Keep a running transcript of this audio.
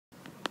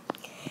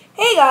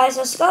Hey guys,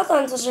 it's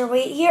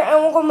Wait here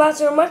and welcome back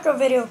to a micro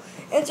video.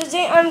 And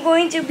today I'm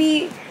going to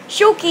be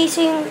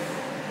showcasing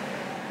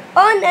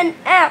on an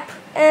app,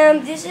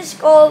 and this is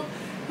called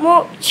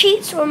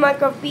Cheats for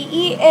Minecraft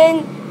PE,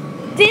 and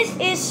this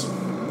is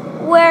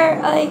where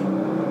I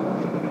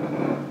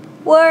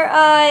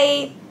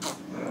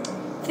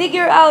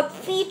figure out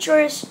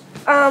features,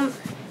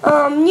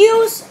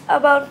 news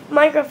about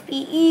Minecraft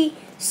PE,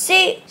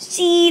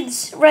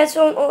 seeds,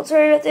 redstone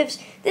alternatives.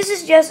 This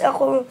is just a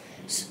cool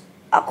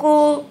a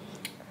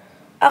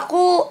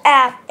cool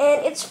app,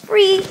 and it's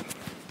free.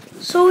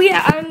 So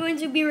yeah, I'm going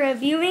to be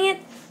reviewing it.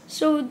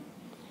 So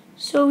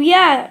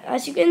yeah,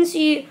 as you can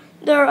see,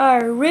 there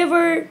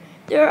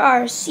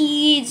are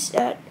seeds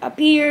that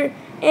appear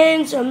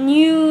and some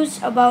news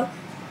about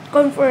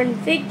confirmed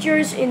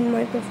features in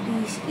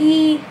Minecraft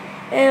PE,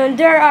 and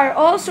there are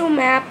also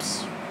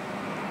maps.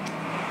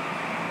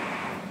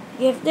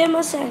 Give them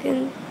a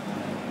second.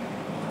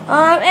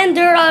 And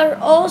there are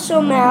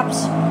also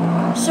maps,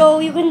 so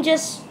you can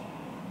just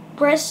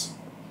press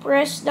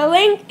the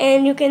link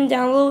and you can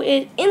download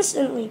it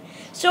instantly.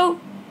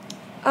 So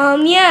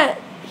yeah,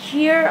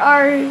 here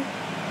are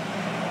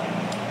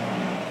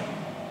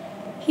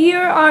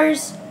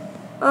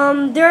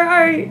there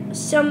are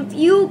some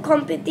few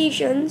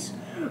competitions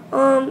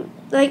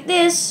like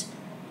this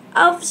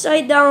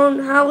upside down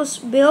house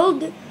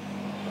build.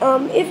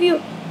 If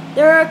you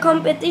there are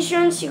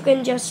competitions, you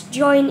can just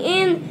join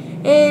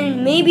in,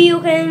 and maybe you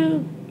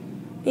can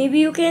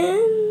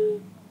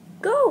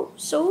go.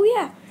 So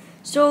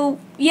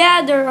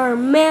yeah, there are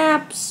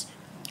maps,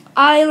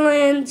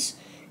 islands,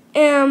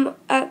 account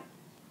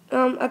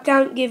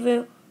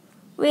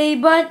giveaway.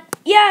 But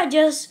yeah,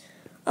 just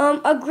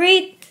a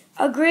great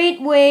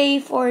way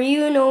for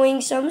you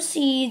knowing some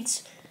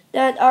seeds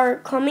that are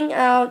coming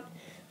out.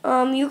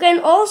 You can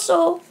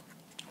also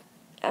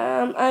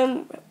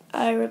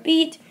I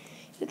repeat,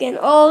 you can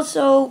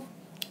also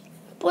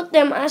put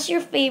them as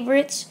your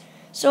favorites,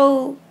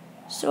 so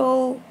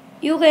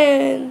you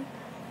can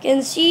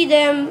see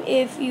them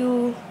if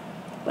you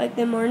like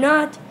them or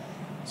not.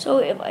 So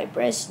if I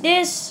press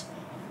this,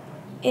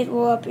 it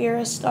will appear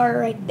a star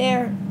right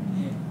there.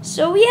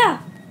 So yeah,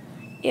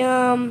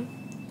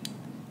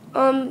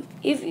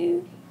 if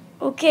you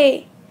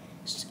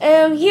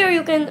here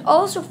you can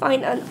also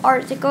find an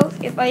article.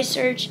 If I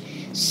search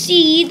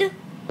seed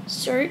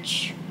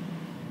search,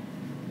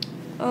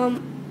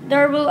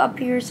 there will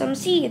appear some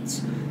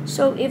seeds.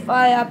 So if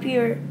I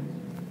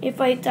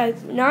type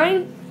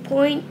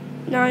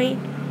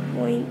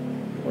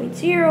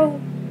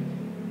 9.9.0,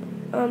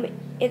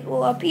 it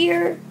will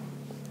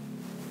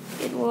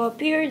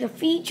appear the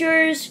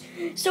features.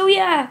 So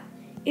yeah,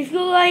 if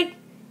you like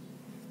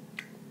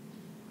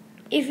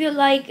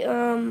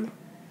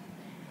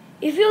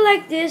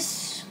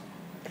this,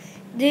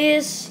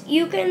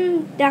 you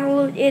can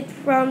download it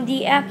from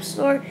the App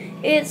Store.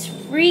 It's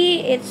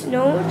free. It's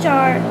no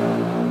charge.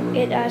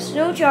 It has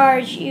no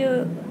charge.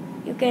 You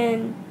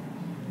can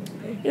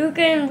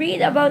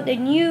read about the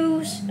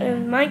news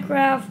in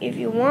Minecraft if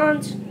you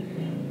want,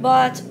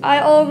 but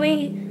I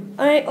only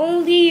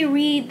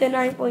read the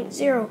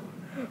 9.0.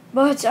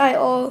 But I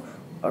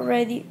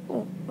already.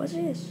 Oh, what's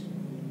this?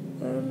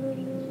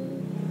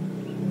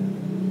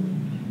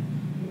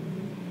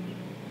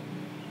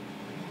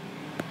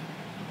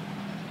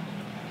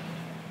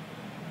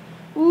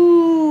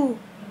 Ooh.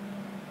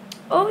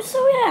 Oh,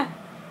 so yeah.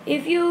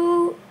 If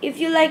you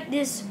like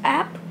this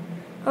app,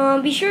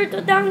 be sure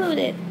to download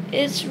it.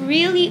 It's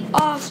really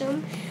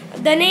awesome.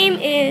 The name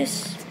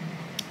is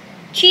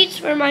Cheats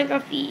for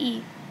Minecraft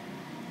PE.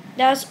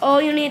 That's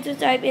all you need to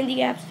type in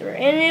the App Store,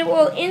 and it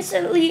will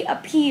instantly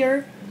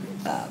appear.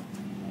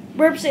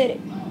 Burp City.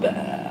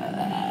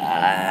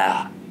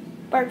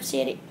 Burp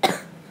City.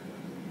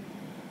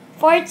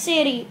 Fart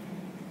City.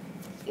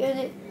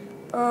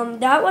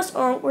 That was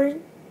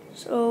awkward.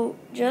 So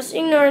just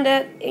ignore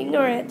that.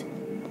 Ignore it.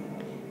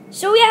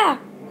 So yeah.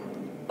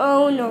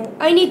 Oh no,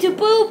 I need to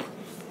poop.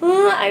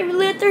 I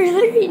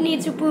literally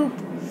need to poop.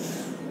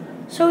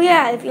 So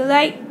yeah, if you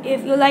like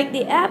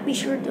the app, be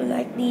sure to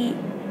like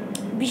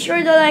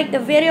the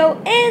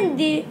video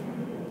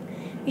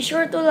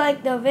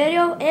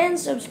and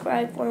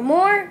subscribe for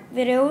more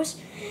videos.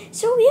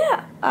 So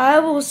yeah, I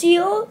will see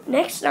you all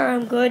next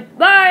time.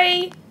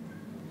 Goodbye.